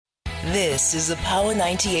This is a Power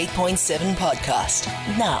 98.7 podcast.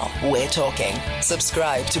 Now we're talking.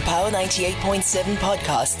 Subscribe to Power 98.7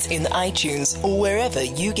 podcasts in iTunes or wherever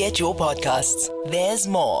you get your podcasts. There's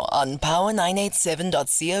more on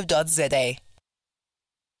power987.co.za.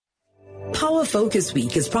 Power Focus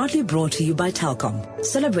Week is proudly brought to you by Telkom,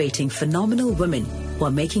 celebrating phenomenal women who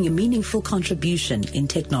are making a meaningful contribution in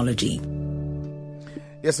technology.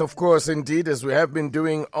 Yes, of course, indeed, as we have been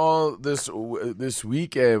doing all this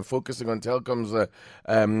week, focusing on Telkom's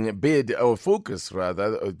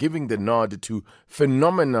giving the nod to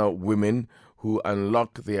phenomenal women who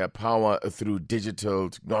unlock their power through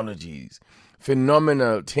digital technologies.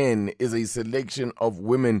 Phenomenal 10 is a selection of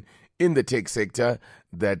women in the tech sector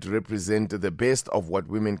that represent the best of what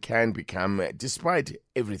women can become despite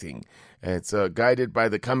everything. It's guided by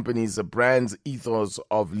the company's brand's ethos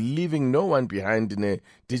of leaving no one behind in a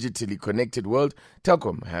digitally connected world.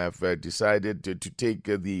 Telkom have decided to take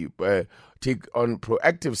on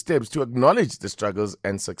proactive steps to acknowledge the struggles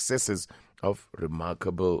and successes of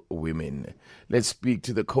remarkable women. Let's speak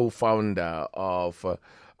to the co-founder of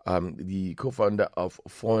Foondamate.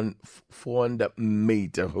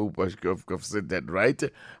 I hope I've said that right.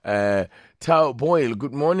 Tao Boyle,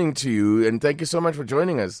 good morning to you, and thank you so much for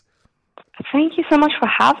joining us. Thank you so much for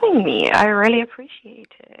having me. I really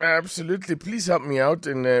appreciate it. Absolutely. Please help me out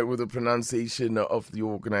with the pronunciation of the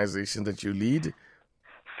organization that you lead.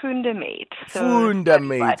 Foondamate.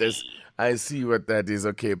 Foondamate. I see what that is.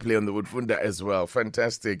 Okay, play on the word funda as well.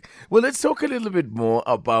 Fantastic. Well, let's talk a little bit more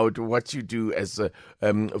about what you do as a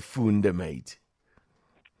Foondamate.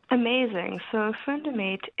 Amazing. So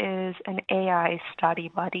Foondamate is an AI study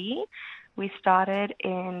buddy. We started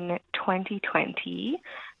in 2020.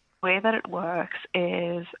 The way that it works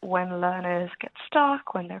is when learners get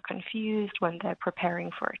stuck, when they're confused, when they're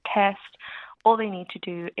preparing for a test, all they need to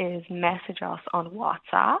do is message us on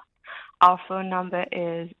WhatsApp. Our phone number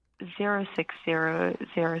is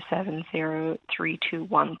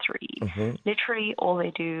 060-070-3213. Literally, all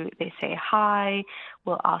they do, they say hi.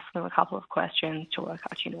 We'll ask them a couple of questions to work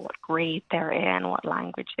out, what grade they're in, what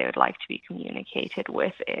language they would like to be communicated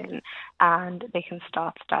with in, and they can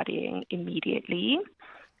start studying immediately.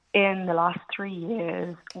 In the last 3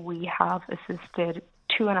 years, we have assisted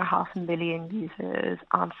 2.5 million users,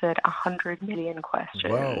 answered 100 million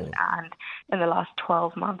questions, and in the last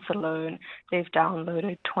 12 months alone, they've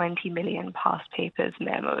downloaded 20 million past papers,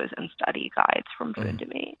 memos, and study guides from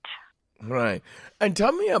Foondamate. Right. And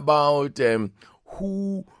tell me about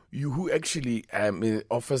who actually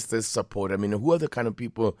offers this support. I mean, who are the kind of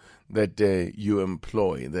people that you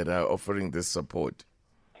employ that are offering this support?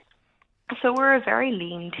 So we're a very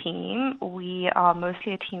lean team. We are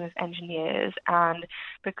mostly a team of engineers, and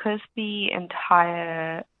because the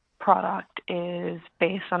entire product is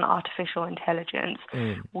based on artificial intelligence,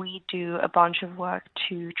 we do a bunch of work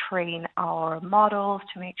to train our models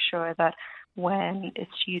to make sure that when a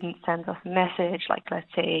student sends us a message, like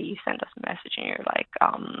let's say you send us a message and you're like,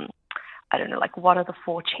 what are the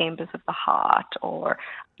 4 chambers of the heart? Or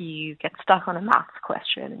you get stuck on a maths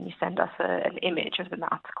question and you send us an image of the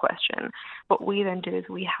maths question. What we then do is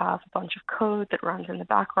we have a bunch of code that runs in the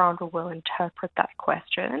background where we'll interpret that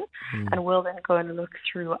question, and we'll then go and look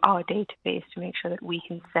through our database to make sure that we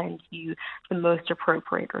can send you the most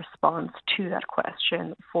appropriate response to that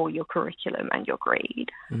question for your curriculum and your grade.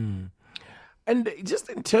 And just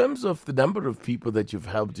in terms of the number of people that you've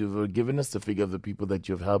helped, you've given us the figure of the people that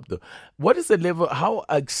you've helped. What is the level, how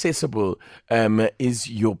accessible is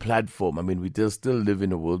your platform? I mean, we still live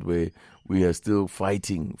in a world where we are still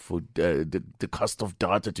fighting for the cost of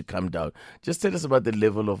data to come down. Just tell us about the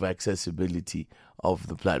level of accessibility of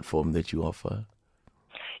the platform that you offer.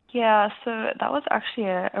 Yeah, so that was actually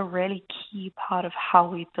a really key part of how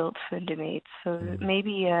we built Foondamate. So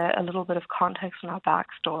maybe a little bit of context on our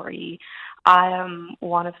backstory. I am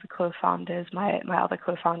one of the co-founders. My other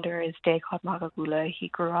co-founder is Dekot Magagula. He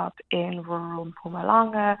grew up in rural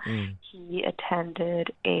Mpumalanga. He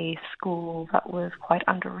attended a school that was quite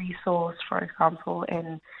under-resourced. For example,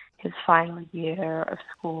 in his final year of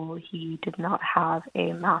school, he did not have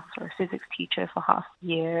a maths or physics teacher for half the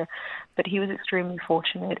year, but he was extremely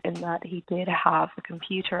fortunate in that he did have a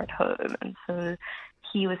computer at home, and so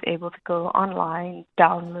he was able to go online,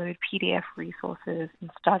 download PDF resources,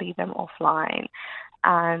 and study them offline.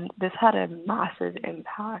 And this had a massive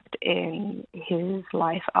impact in his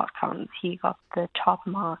life outcomes. He got the top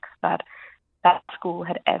marks that school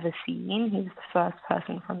had ever seen. He was the first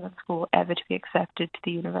person from that school ever to be accepted to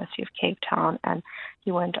the University of Cape Town, and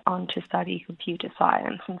he went on to study computer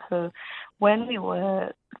science. And so when we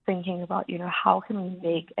were thinking about, how can we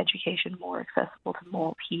make education more accessible to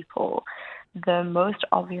more people, the most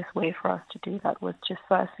obvious way for us to do that was just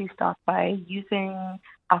firstly start by using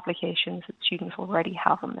applications that students already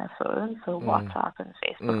have on their phones, so WhatsApp and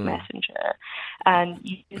Facebook Messenger, and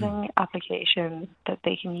using applications that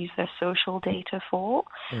they can use their social data for,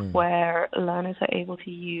 where learners are able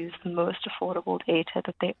to use the most affordable data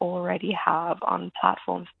that they already have on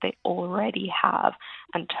platforms that they already have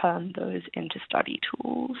and turn those into study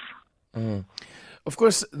tools. Of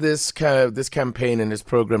course, this campaign and this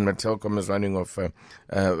program that Telkom is running of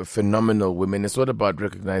Phenomenal Women, it's all about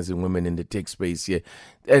recognizing women in the tech space here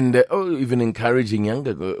and even encouraging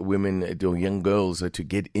younger women or young girls to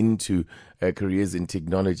get into careers in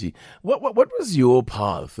technology. What was your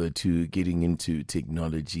path to getting into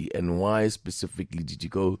technology, and why specifically did you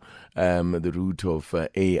go the route of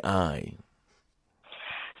AI?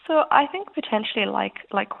 So I think potentially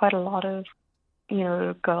like quite a lot of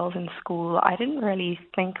girls in school, I didn't really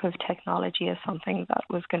think of technology as something that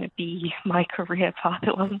was going to be my career path.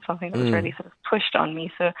 It wasn't something that was really sort of pushed on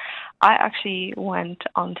me. So I actually went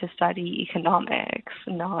on to study economics,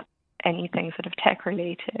 not anything sort of tech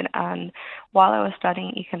related. And while I was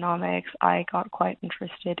studying economics, I got quite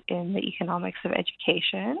interested in the economics of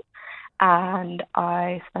education. And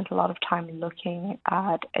I spent a lot of time looking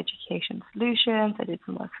at education solutions. I did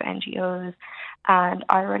some work for NGOs. And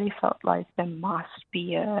I really felt like there must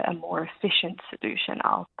be a more efficient solution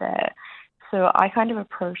out there. So I kind of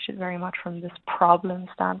approached it very much from this problem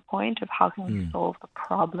standpoint of how can we solve the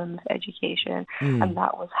problems of education. And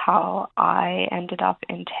that was how I ended up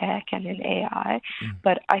in tech and in AI.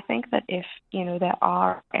 But I think that if, there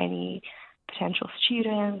are any potential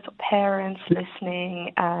students or parents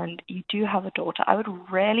listening and you do have a daughter, I would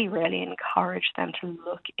really, really encourage them to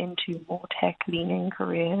look into more tech-leaning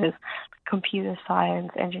careers, computer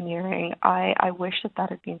science, engineering. I wish that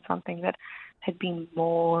had been something that had been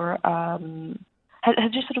more,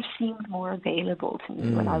 had just sort of seemed more available to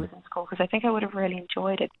me when I was in school, because I think I would have really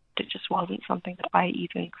enjoyed it. It just wasn't something that I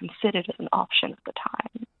even considered as an option at the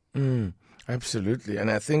time. Absolutely. And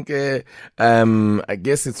I think, I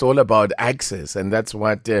guess it's all about access. And that's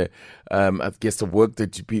what, I guess the work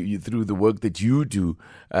that through the work that you do,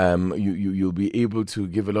 you'll be able to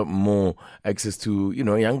give a lot more access to,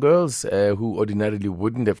 young girls who ordinarily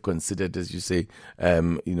wouldn't have considered, as you say,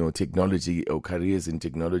 technology or careers in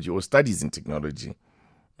technology or studies in technology.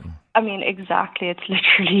 I mean, exactly. It's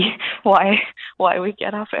literally why we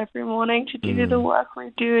get up every morning to do the work we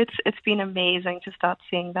do. It's been amazing to start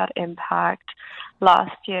seeing that impact.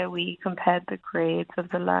 Last year, we compared the grades of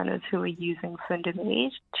the learners who were using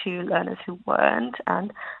Foondamate to learners who weren't,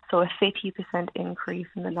 and saw a 30% increase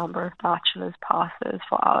in the number of bachelor's passes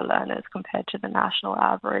for our learners compared to the national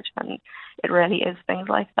average. And it really is things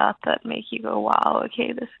like that make you go, wow,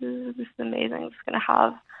 okay, this is amazing. It's going to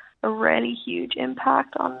have a really huge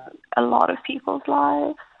impact on a lot of people's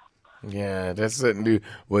lives. Yeah, that's certainly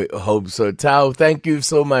we hope so. Tao, thank you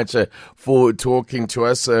so much for talking to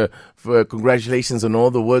us. For congratulations on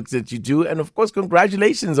all the work that you do, and of course,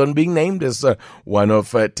 congratulations on being named as one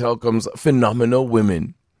of Telkom's Phenomenal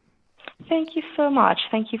Women. Thank you so much.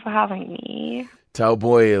 Thank you for having me. Tao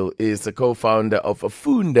Boyle is the co-founder of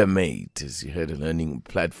Foondamate, as you heard, a learning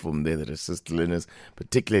platform there that assists learners,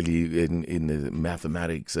 particularly in the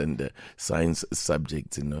mathematics and science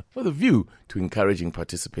subjects, with a view to encouraging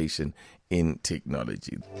participation in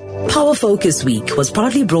technology. Power Focus Week was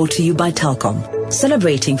proudly brought to you by Telkom,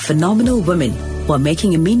 celebrating phenomenal women who are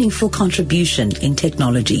making a meaningful contribution in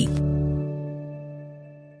technology.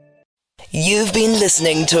 You've been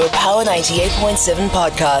listening to a Power 98.7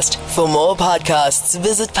 podcast. For more podcasts,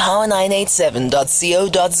 visit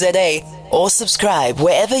power987.co.za or subscribe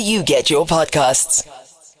wherever you get your podcasts.